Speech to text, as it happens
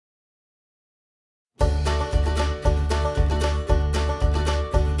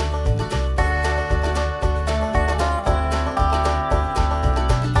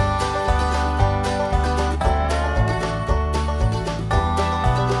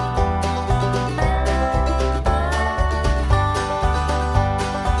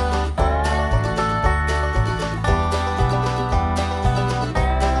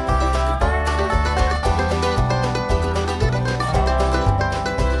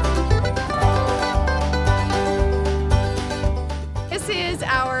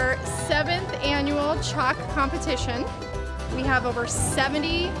track competition. We have over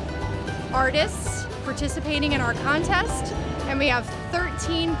 70 artists participating in our contest, and we have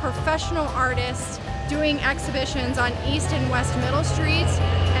 13 professional artists doing exhibitions on East and West Middle Streets,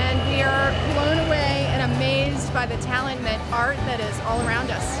 and we are blown away and amazed by the talent and art that is all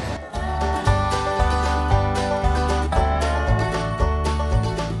around us.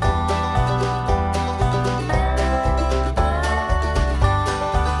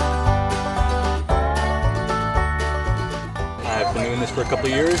 I've been doing this for a couple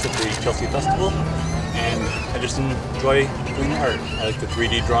of years at the C.A.F.E Festival, and I just enjoy doing the art. I like the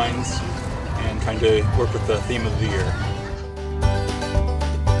 3D drawings and trying to work with the theme of the year.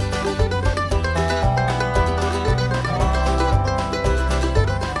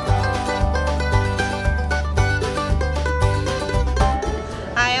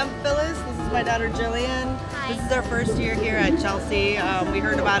 Hi, I'm Phyllis. This is my daughter Jillian. Hi. This is our first year here at Chelsea. We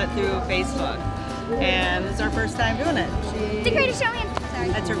heard about it through Facebook, and it's our first time doing it. The Greatest Showman. Sorry.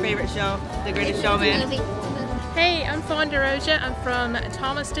 That's her favorite show, The Greatest Showman. Hey, I'm Fawn DeRoja. I'm from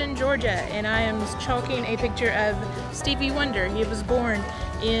Thomaston, Georgia, and I am chalking a picture of Stevie Wonder. He was born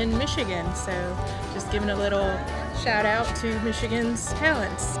in Michigan, so just giving a little shout out to Michigan's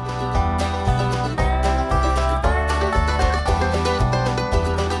talents.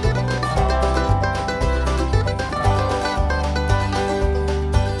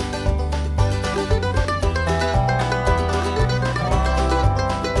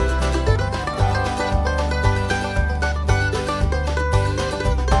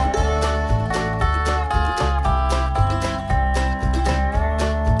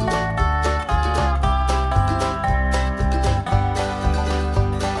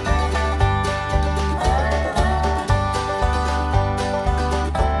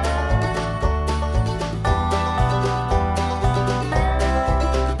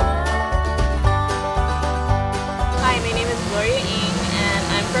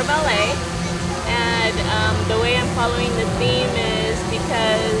 LA, and the way I'm following the theme is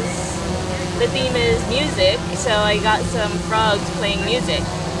because the theme is music, so I got some frogs playing music.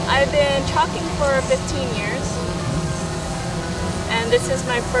 I've been chalking for 15 years, and this is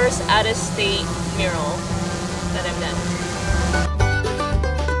my first out-of-state mural that I've done.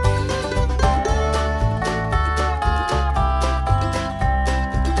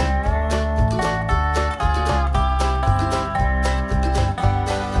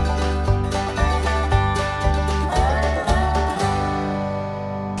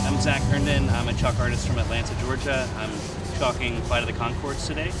 I'm a chalk artist from Atlanta, Georgia. I'm chalking Flight of the Conchords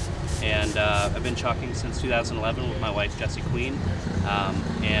today, and I've been chalking since 2011 with my wife, Jessie Queen,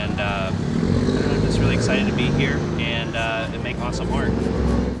 and I'm just really excited to be here and make awesome art.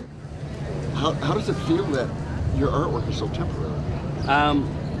 How does it feel that your artwork is so temporary?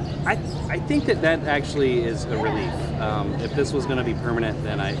 I think that actually is a relief. If this was going to be permanent,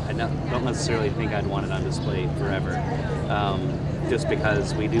 then I don't necessarily think I'd want it on display forever. Just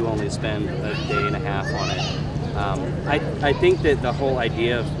because we do only spend a day and a half on it. I think that the whole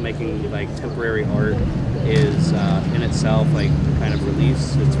idea of making like temporary art is in itself like kind of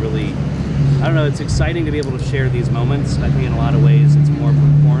release. It's really, I don't know, it's exciting to be able to share these moments. I think in a lot of ways it's more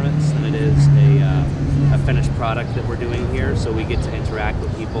performance than it is a finished product that we're doing here. So we get to interact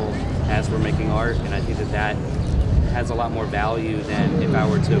with people as we're making art, and I think that has a lot more value than if I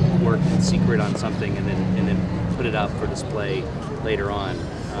were to work in secret on something and then put it up for display later on.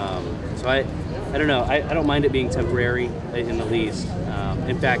 So I don't know, I don't mind it being temporary in the least.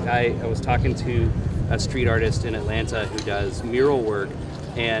 In fact, I was talking to a street artist in Atlanta who does mural work,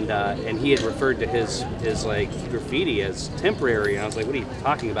 and he had referred to his like graffiti as temporary, and I was like, what are you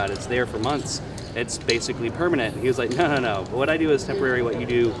talking about? It's there for months. It's basically permanent. And he was like, no. What I do is temporary. What you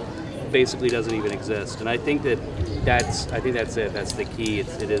do basically doesn't even exist. And I think that's it. That's the key.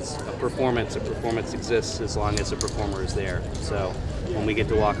 It is a performance. A performance exists as long as a performer is there. So when we get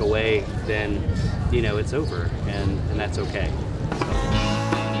to walk away, then it's over, and that's okay.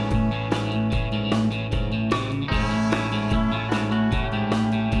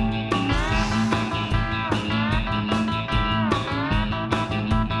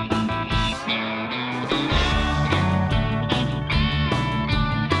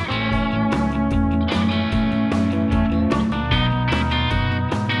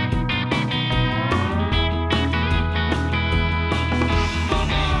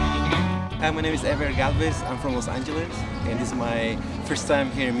 Hi, my name is Ever Galvez. I'm from Los Angeles, and this is my first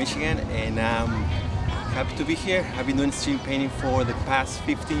time here in Michigan, and I'm happy to be here. I've been doing street painting for the past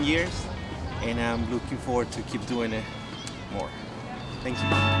 15 years, and I'm looking forward to keep doing it more. Thank you.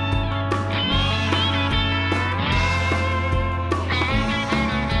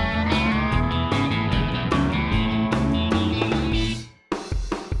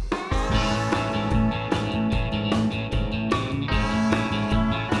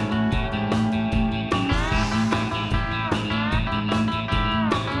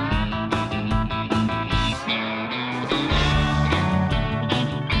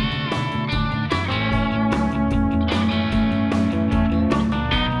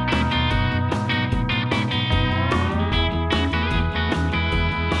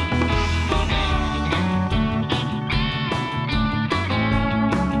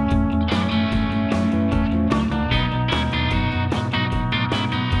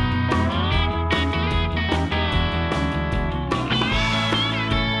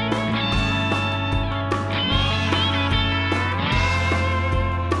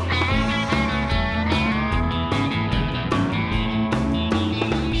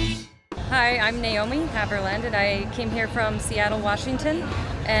 Hi, I'm Naomi Haberland, and I came here from Seattle, Washington,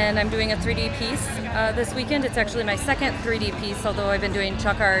 and I'm doing a 3D piece this weekend. It's actually my second 3D piece, although I've been doing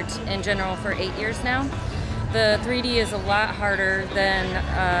chalk art in general for 8 years now. The 3D is a lot harder than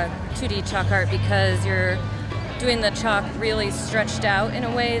 2D chalk art because you're doing the chalk really stretched out in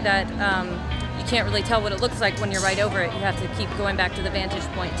a way that you can't really tell what it looks like when you're right over it. You have to keep going back to the vantage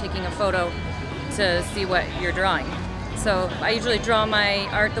point, taking a photo to see what you're drawing. So I usually draw my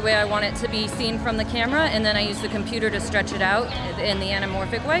art the way I want it to be seen from the camera, and then I use the computer to stretch it out in the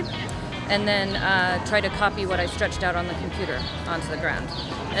anamorphic way, and then try to copy what I stretched out on the computer onto the ground.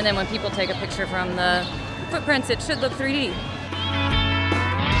 And then when people take a picture from the footprints, it should look 3D.